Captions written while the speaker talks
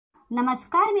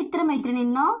नमस्कार मित्र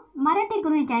मैत्रिणींनो, मराठी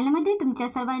गृहिणी चॅनलमध्ये तुमच्या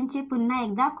सर्वांचे पुन्हा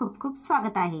एकदा खूप खूप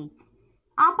स्वागत आहे।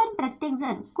 आपण प्रत्येक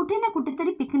जण कुठे ना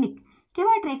कुठेतरी पिकनिक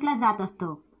किंवा ट्रेकला जात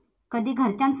असतो, कधी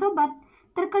घरच्यांसोबत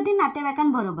तर कधी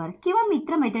नातेवाईकांबरोबर किंवा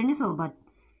मित्र मैत्रिणींसोबत।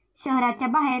 शहराच्या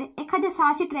बाहेर एखाद्या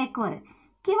साहसी ट्रेकवर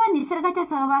किंवा निसर्गाच्या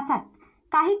सहवासात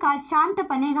काही काळ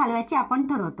शांतपणे घालवायचे आपण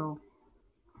ठरवतो।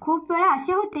 खूप वेळा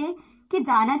असे होते की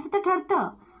जाण्याचं तर ठरतं,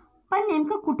 पण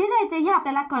नेमकं कुठे जायचं हे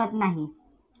आपल्याला कळत नाही।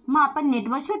 मग आपण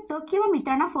नेटवर शोधतो किंवा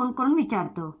मित्रांना फोन करून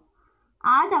विचारतो।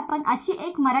 आज आपण अशी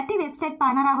एक मराठी वेबसाईट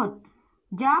पाहणार आहोत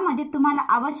ज्यामध्ये तुम्हाला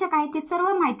आवश्यक आहे ते सर्व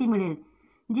माहिती मिळेल,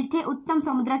 जिथे उत्तम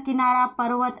समुद्र किनारा,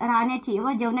 पर्वत, राहण्याची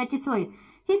व जेवणाची सोय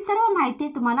ही सर्व माहिती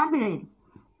तुम्हाला मिळेल।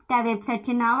 त्या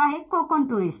वेबसाईटचे नाव आहे कोकण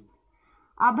टुरिस्ट।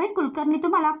 अभय कुलकर्णी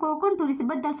तुम्हाला कोकण टुरिस्ट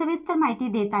बद्दल सविस्तर माहिती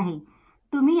देत आहे।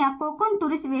 तुम्ही या कोकण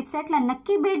टुरिस्ट वेबसाईटला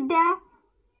नक्की भेट द्या।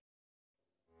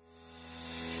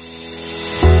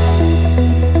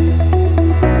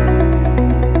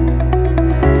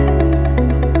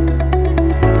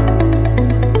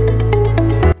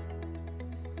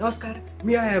 नमस्कार,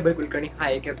 मी आहे अभय कुलकर्णी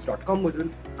हायकेप्स.com मधून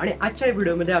आणि आजच्या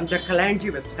व्हिडिओमध्ये आमच्या क्लायंटची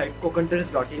वेबसाईट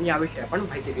कोकणटुरिस्ट.in याविषयी आपण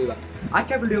माहिती घेऊया।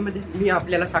 आजच्या व्हिडिओमध्ये मी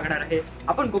आपल्याला सांगणार आहे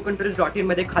आपण कोकणटुरिस्ट.in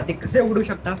मध्ये खाते कसे उघडू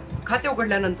शकता, खाते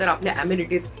उघडल्यानंतर आपल्या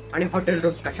ॲम्युनिटीज आणि हॉटेल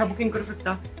रूम्स कशा बुकिंग करू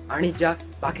शकता आणि ज्या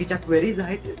बाकीच्या क्वेरीज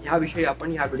आहेत ह्याविषयी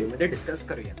आपण ह्या व्हिडिओमध्ये डिस्कस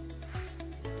करूया।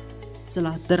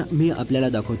 चला तर मी आपल्याला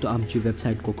दाखवतो आमची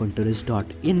वेबसाईट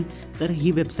कोकणटुरिस्ट.in। तर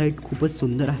ही वेबसाईट खूपच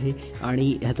सुंदर आहे आणि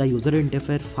ह्याचा युजर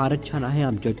इंटरफेस फारच छान आहे।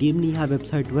 आमच्या टीमनी ह्या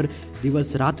वेबसाईटवर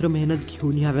दिवस रात्र मेहनत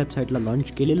घेऊन ह्या वेबसाईटला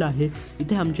लॉन्च केलेलं आहे।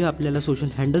 इथे आमचे आपल्याला सोशल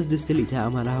हँडल्स दिसतील, इथे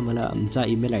आम्हाला आमचा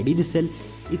ईमेल ID दिसेल,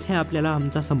 इथे आपल्याला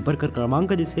आमचा संपर्क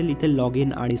क्रमांक दिसेल, इथे लॉग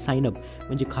इन आणि साईनअप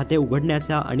म्हणजे खाते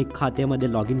उघडण्याचा आणि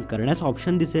खात्यामध्ये लॉग इन करण्याचा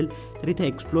ऑप्शन दिसेल। तर इथे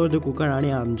एक्सप्लोर द कोकण आणि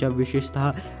आमच्या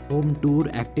विशेषतः home tour,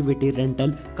 activity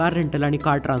rental, car rental आणि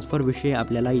कार ट्रान्सफर विषयी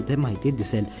आपल्याला इथे माहिती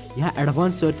दिसेल। ह्या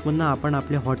ॲडव्हान्स सर्चमधून आपण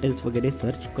आपले हॉटेल्स वगैरे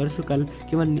सर्च करू शकाल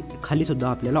किंवा खालीसुद्धा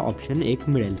आपल्याला ऑप्शन एक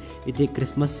मिळेल। इथे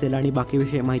क्रिसमस सेल आणि बाकी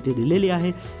विषयी माहिती दिलेली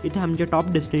आहे। इथे आमचे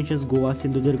टॉप डेस्टिनेशन्स गोवा,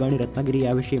 सिंधुदुर्ग आणि रत्नागिरी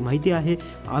याविषयी माहिती आहे।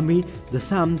 आम्ही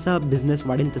जसा आमचा बिझनेस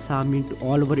वाढेल तसा आम्ही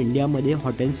ऑल ओव्हर इंडियामध्ये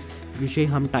हॉटेल्स विषयी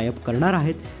हम टायअप करणार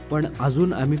आहेत, पण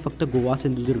अजून आम्ही फक्त गोवा,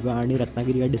 सिंधुदुर्ग आणि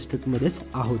रत्नागिरी या डिस्ट्रिक्टमध्येच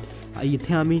आहोत।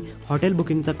 इथे आम्ही हॉटेल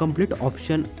बुकिंगचा कंप्लीट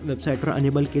ऑप्शन वेबसाईटवर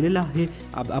अनेबल केलेला आहे।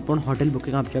 आपण हॉटेल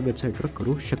बुकिंग आमच्या वेबसाईटवर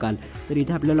करू शकाल। तर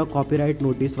इथे आपल्याला कॉपीराईट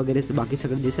नोटीस वगैरे बाकी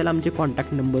सगळं दिसेल। आमचे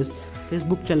कॉन्टॅक्ट नंबर्स,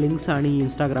 फेसबुकच्या लिंक्स आणि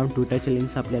इंस्टाग्राम, ट्विटरच्या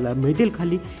लिंक्स आपल्याला मिळतील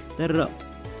खाली। तर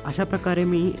अशा प्रकारे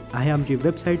मी आहे आमची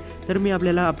वेबसाईट। तर मी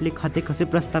आपल्याला आपले खाते कसे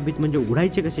प्रस्थापित म्हणजे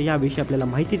उघडायचे कसे याविषयी आपल्याला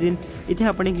माहिती देईन। इथे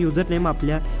आपण एक युजर नेम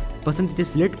आपल्या पसंतीचे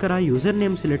सिलेक्ट करा, युजर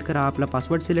नेम सिलेक्ट करा, आपला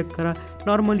पासवर्ड सिलेक्ट करा,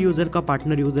 नॉर्मल युजर का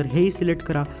पार्टनर युजर हेही सिलेक्ट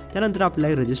करा। त्यानंतर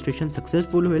आपलं रजिस्ट्रेशन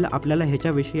सक्सेसफुल होईल। आपल्याला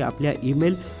ह्याच्याविषयी आपल्या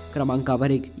ईमेल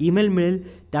क्रमांकावर एक ईमेल मिळेल,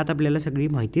 त्यात आपल्याला सगळी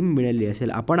माहिती मिळाली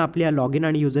असेल। आपण आपल्या लॉग इन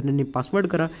आणि युजर नेम पासवर्ड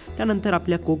करा। त्यानंतर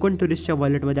आपल्या कोकण टुरिस्टच्या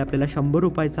वॉलेटमध्ये आपल्याला 100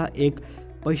 रुपयाचा एक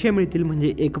पैसे मिळतील,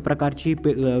 म्हणजे एक प्रकारची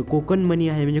कोकण मनी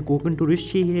आहे, म्हणजे कोकण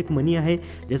टुरिस्टची ही एक मनी आहे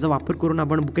ज्याचा वापर करून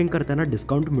आपण बुकिंग करताना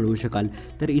डिस्काउंट मिळवू शकाल।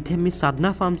 तर इथे मी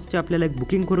साधना फार्म्सची आपल्याला एक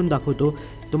बुकिंग करून दाखवतो,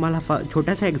 तुम्हाला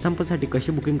छोट्याशा एक्झाम्पलसाठी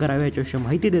कशी बुकिंग करावी याच्याविषयी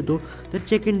माहिती देतो। तर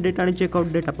चेक इन डेट आणि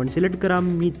चेकआउट डेट आपण सिलेक्ट करा।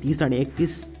 मी 30 आणि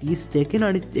 31 चेक इन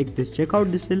आणि 31 चेकआउट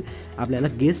दिसेल। आपल्याला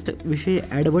गेस्ट विषयी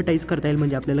ॲडव्हर्टाईज करता येईल,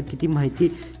 म्हणजे आपल्याला किती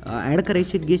माहिती ॲड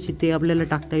करायची गेस्टची ते आपल्याला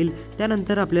टाकता येईल।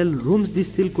 त्यानंतर आपल्याला रूम्स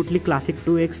दिसतील, कुठली क्लासिक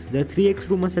 2X, जर 3X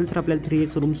रूम असेल तर आपल्याला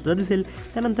 3X रूमसुद्धा दिसेल।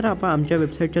 त्यानंतर आपण आमच्या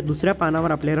वेबसाईटच्या दुसऱ्या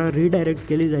पानावर आपल्याला रिडायरेक्ट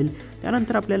केली जाईल।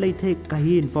 त्यानंतर आपल्याला इथे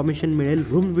काही इन्फॉर्मेशन मिळेल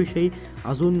रूमविषयी,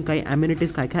 अजून काही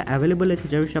ॲम्युनिटीज काय काय अवेलेबल आहेत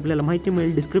त्याच्याविषयी आपल्याला माहिती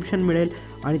मिळेल, डिस्क्रिप्शन मिळेल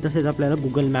आणि तसेच आपल्याला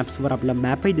गुगल मॅप्सवर आपला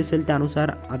मॅपही दिसेल,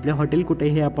 त्यानुसार आपले हॉटेल कुठे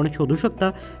हे आपण शोधू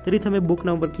शकता। तर इथं मी बुक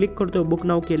नाववर क्लिक करतो। बुक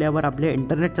नाव केल्यावर आपल्या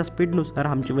इंटरनेटच्या स्पीडनुसार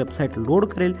आमची वेबसाईट लोड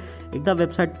करेल। एकदा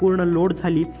वेबसाईट पूर्ण लोड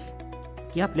झाली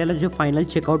की आपल्याला जे फायनल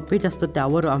चेकआउट पेज असतं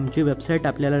त्यावर आमची वेबसाईट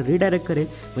आपल्याला रिडायरेक्ट करेल,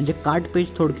 म्हणजे कार्ट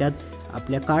पेज थोडक्यात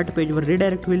आपल्या कार्ट पेजवर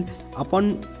रिडायरेक्ट होईल।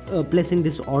 आपण placing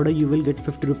this order you will get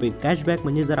 50 रुपये कॅशबॅक,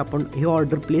 म्हणजे जर आपण ही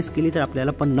ऑर्डर प्लेस केली तर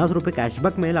आपल्याला 50 रुपये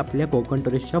कॅशबॅक मिळेल आपल्या कोकण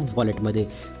टुरिस्टच्या वॉलेटमध्ये।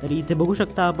 तर इथे बघू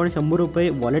शकता आपण 100 रुपये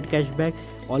वॉलेट कॅशबॅक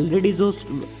ऑलरेडी जो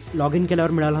लॉग इन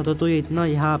केल्यावर मिळाला होता तो इथनं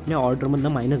ह्या आपल्या ऑर्डरमधनं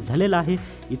मायनस झालेला आहे।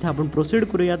 इथे आपण प्रोसीड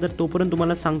करूया। तर तोपर्यंत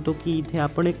तुम्हाला सांगतो की इथे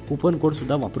आपण एक कुपन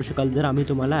कोडसुद्धा वापरू शकाल जर आम्ही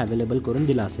तुम्हाला अवेलेबल करून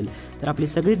दिला असेल। तर आपली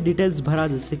सगळी डिटेल्स भरा,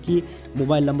 जसे की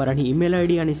मोबाईल नंबर आणि ईमेल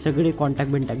ID आणि सगळे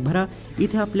कॉन्टॅक्ट बिंटॅक्ट भरा।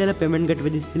 इथे आपल्याला पेमेंट गेटवे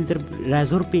दिसतील, तर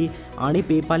रॅझोर पे पे आणि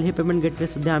पेपाल हे पेमेंट गेटवे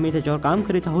सध्या आम्ही त्याच्यावर काम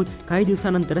करीत आहोत. काही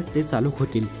दिवसानंतरच ते चालू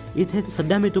होतील. इथे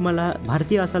सध्या मी तुम्हाला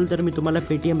भारतीय असाल तर मी तुम्हाला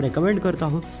पेटीएम रेकमेंड करत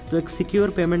आहोत. तो एक सिक्युअर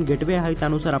पेमेंट गेटवे आहे,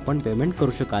 त्यानुसार आपण पेमेंट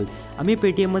करू शकाल. आम्ही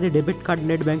पेटीएममध्ये डेबिट कार्ड,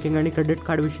 नेट बँकिंग आणि क्रेडिट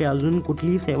कार्डविषयी अजून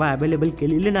कुठलीही सेवा अवेलेबल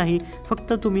केलेली नाही.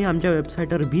 फक्त तुम्ही आमच्या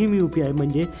वेबसाईटवर भीम UPI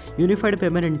म्हणजे युनिफाईड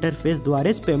पेमेंट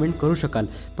इंटरफेसद्वारेच पेमेंट करू शकाल.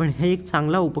 पण हे एक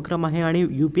चांगला उपक्रम आहे आणि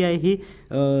UPI ही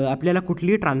आपल्याला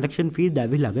कुठलीही ट्रान्झॅक्शन फी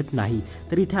द्यावी लागत नाही.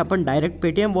 तर इथे आपण डायरेक्ट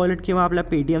पेटीएम वॉलेट किंवा आपल्या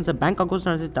पेटीएमचं बँक अकाउंट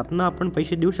असेल त्यातनं आपण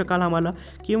पैसे देऊ शकाल आम्हाला,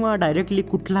 किंवा डायरेक्टली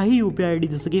कुठलाही UPI ID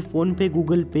जसं की फोनपे,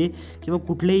 गुगल पे किंवा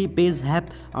कुठलेही पेज ॲप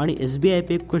आणि SBI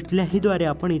पे कुठल्याहीद्वारे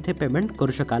आपण इथे पेमेंट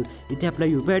करू शकाल. इथे आपला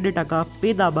UPI ID टाका,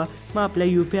 पे दाबा, मग आपल्या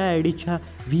UPI IDच्या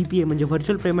VPA म्हणजे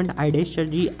व्हर्च्युअल पेमेंट आयडीच्या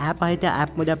जी ॲप आहे त्या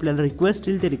ॲपमध्ये आपल्याला रिक्वेस्ट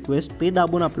येईल. ते रिक्वेस्ट पे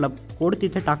दाबून आपला कोड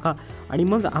तिथे टाका आणि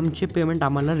मग आमचे पेमेंट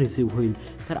आम्हाला रिसीव्ह होईल.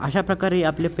 तर अशा प्रकारे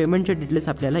आपले पेमेंटचे डिटेल्स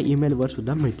आपल्याला ईमेलवर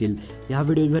सुद्धा मिळतील. या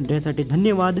व्हिडिओ बनवण्यासाठी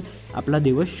धन्यवाद. आपला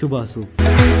दिवस शुभ असो.